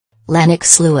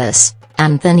Lennox Lewis,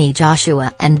 Anthony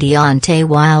Joshua and Deontay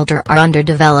Wilder are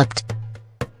underdeveloped.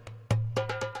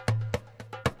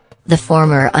 The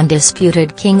former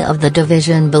undisputed king of the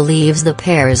division believes the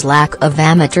pair's lack of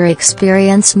amateur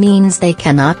experience means they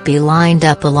cannot be lined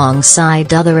up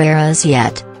alongside other eras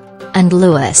yet. And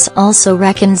Lewis also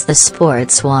reckons the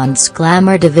sport's once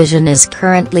glamour division is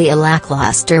currently a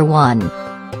lackluster one.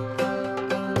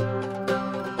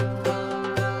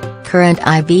 Current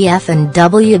IBF and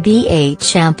WBA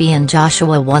champion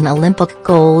Joshua won Olympic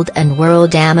gold and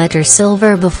world amateur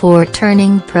silver before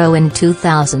turning pro in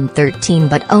 2013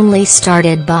 but only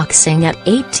started boxing at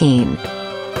 18.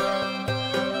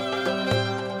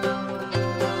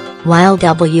 While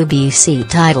WBC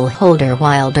title holder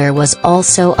Wilder was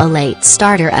also a late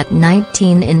starter at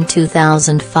 19 in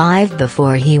 2005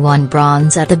 before he won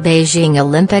bronze at the Beijing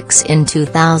Olympics in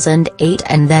 2008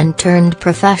 and then turned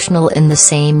professional in the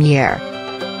same year.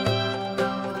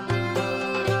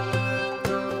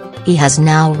 He has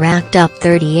now racked up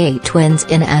 38 wins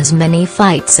in as many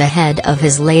fights ahead of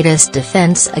his latest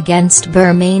defense against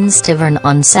Bermane Stiverne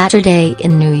on Saturday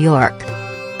in New York.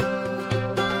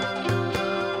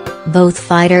 Both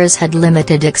fighters had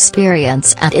limited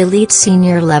experience at elite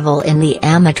senior level in the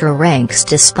amateur ranks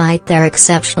despite their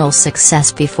exceptional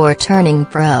success before turning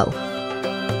pro.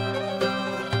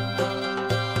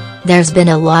 There's been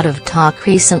a lot of talk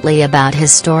recently about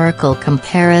historical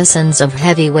comparisons of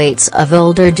heavyweights of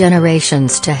older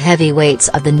generations to heavyweights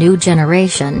of the new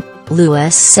generation,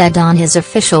 Lewis said on his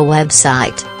official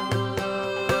website.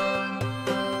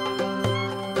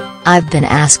 I've been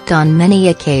asked on many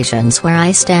occasions where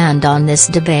I stand on this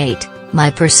debate. My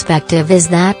perspective is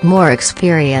that more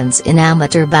experience in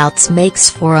amateur bouts makes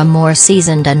for a more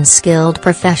seasoned and skilled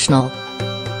professional.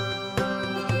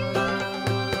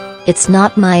 It's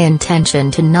not my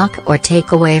intention to knock or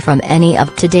take away from any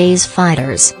of today's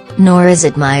fighters, nor is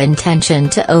it my intention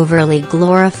to overly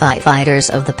glorify fighters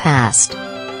of the past.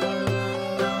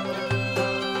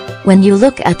 When you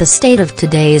look at the state of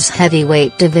today's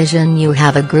heavyweight division, you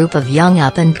have a group of young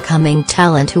up-and-coming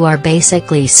talent who are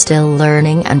basically still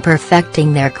learning and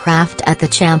perfecting their craft at the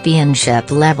championship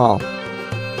level.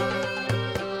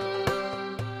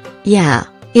 Yeah,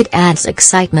 it adds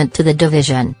excitement to the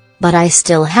division, but I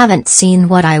still haven't seen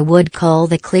what I would call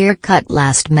the clear-cut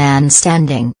last man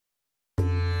standing.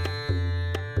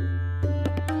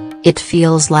 It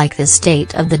feels like the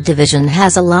state of the division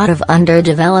has a lot of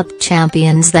underdeveloped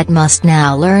champions that must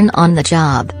now learn on the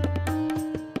job.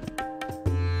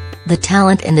 The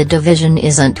talent in the division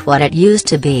isn't what it used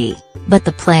to be, but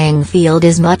the playing field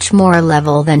is much more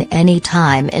level than any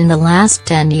time in the last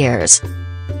 10 years.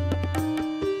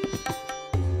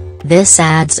 This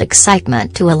adds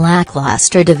excitement to a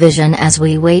lackluster division as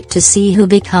we wait to see who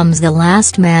becomes the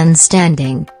last man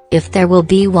standing, if there will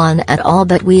be one at all,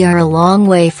 but we are a long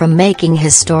way from making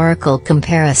historical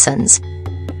comparisons.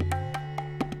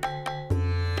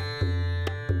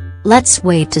 Let's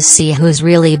wait to see who's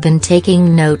really been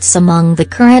taking notes among the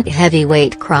current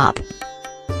heavyweight crop.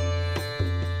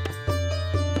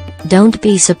 Don't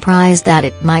be surprised that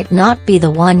it might not be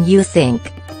the one you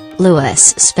think.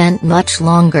 Lewis spent much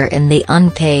longer in the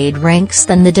unpaid ranks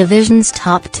than the division's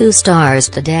top two stars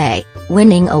today,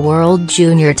 winning a World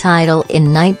Junior title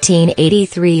in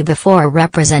 1983 before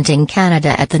representing Canada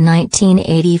at the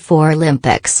 1984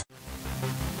 Olympics.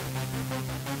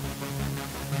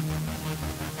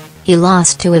 He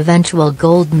lost to eventual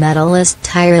gold medalist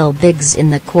Tyrell Biggs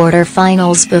in the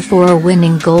quarter-finals before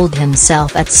winning gold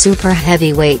himself at super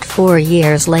heavyweight 4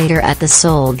 years later at the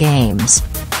Seoul Games.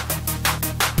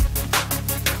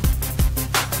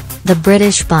 The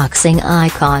British boxing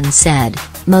icon said,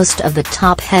 "Most of the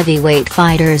top heavyweight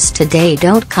fighters today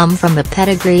don't come from a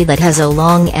pedigree that has a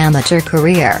long amateur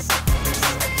career.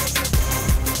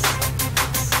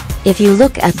 If you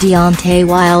look at Deontay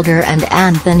Wilder and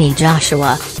Anthony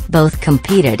Joshua, both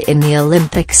competed in the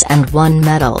Olympics and won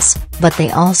medals, but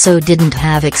they also didn't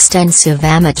have extensive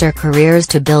amateur careers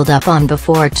to build up on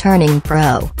before turning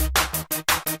pro.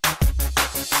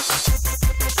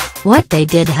 What they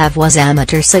did have was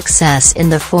amateur success in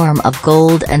the form of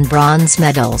gold and bronze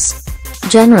medals.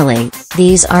 Generally,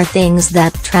 these are things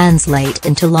that translate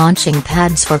into launching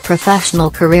pads for professional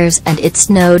careers, and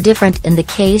it's no different in the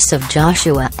case of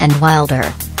Joshua and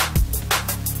Wilder.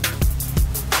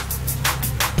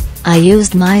 I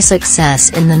used my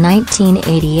success in the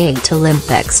 1988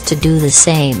 Olympics to do the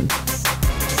same.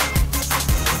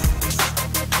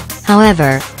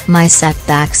 However, my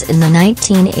setbacks in the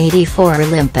 1984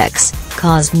 Olympics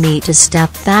caused me to step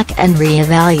back and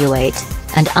re-evaluate,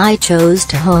 and I chose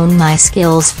to hone my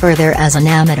skills further as an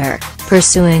amateur,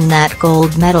 pursuing that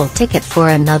gold medal ticket for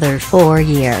another 4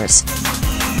 years.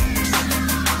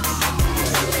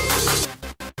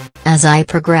 As I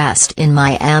progressed in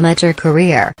my amateur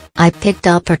career, I picked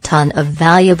up a ton of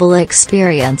valuable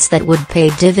experience that would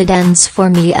pay dividends for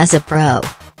me as a pro.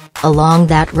 Along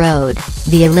that road,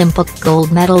 the Olympic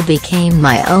gold medal became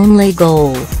my only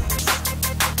goal.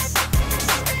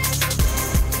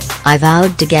 I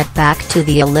vowed to get back to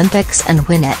the Olympics and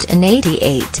win it in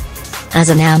 '88. As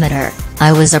an amateur,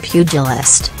 I was a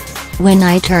pugilist. When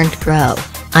I turned pro,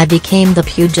 I became the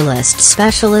pugilist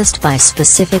specialist by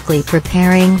specifically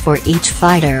preparing for each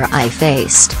fighter I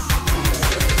faced.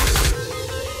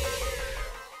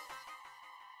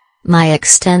 My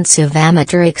extensive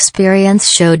amateur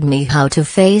experience showed me how to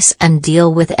face and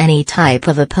deal with any type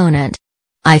of opponent.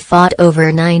 I fought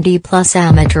over 90+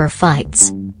 amateur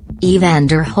fights.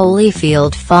 Evander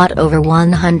Holyfield fought over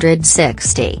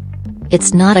 160.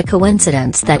 It's not a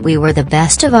coincidence that we were the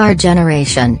best of our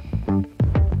generation.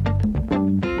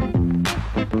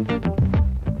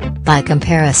 By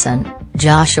comparison,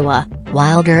 Joshua,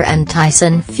 Wilder and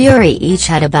Tyson Fury each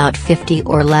had about 50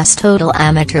 or less total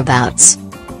amateur bouts.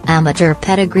 Amateur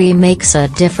pedigree makes a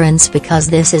difference because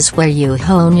this is where you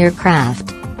hone your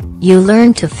craft. You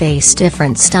learn to face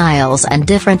different styles and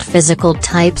different physical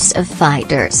types of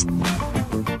fighters.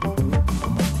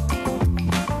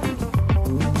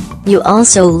 You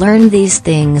also learn these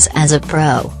things as a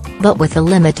pro, but with a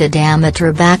limited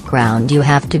amateur background you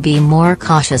have to be more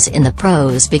cautious in the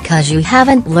pros because you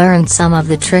haven't learned some of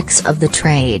the tricks of the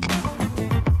trade.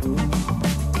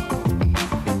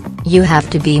 You have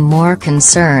to be more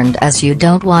concerned as you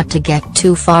don't want to get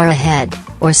too far ahead,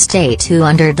 or stay too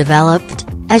underdeveloped,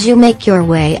 as you make your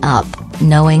way up,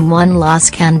 knowing one loss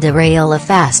can derail a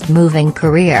fast-moving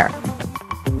career.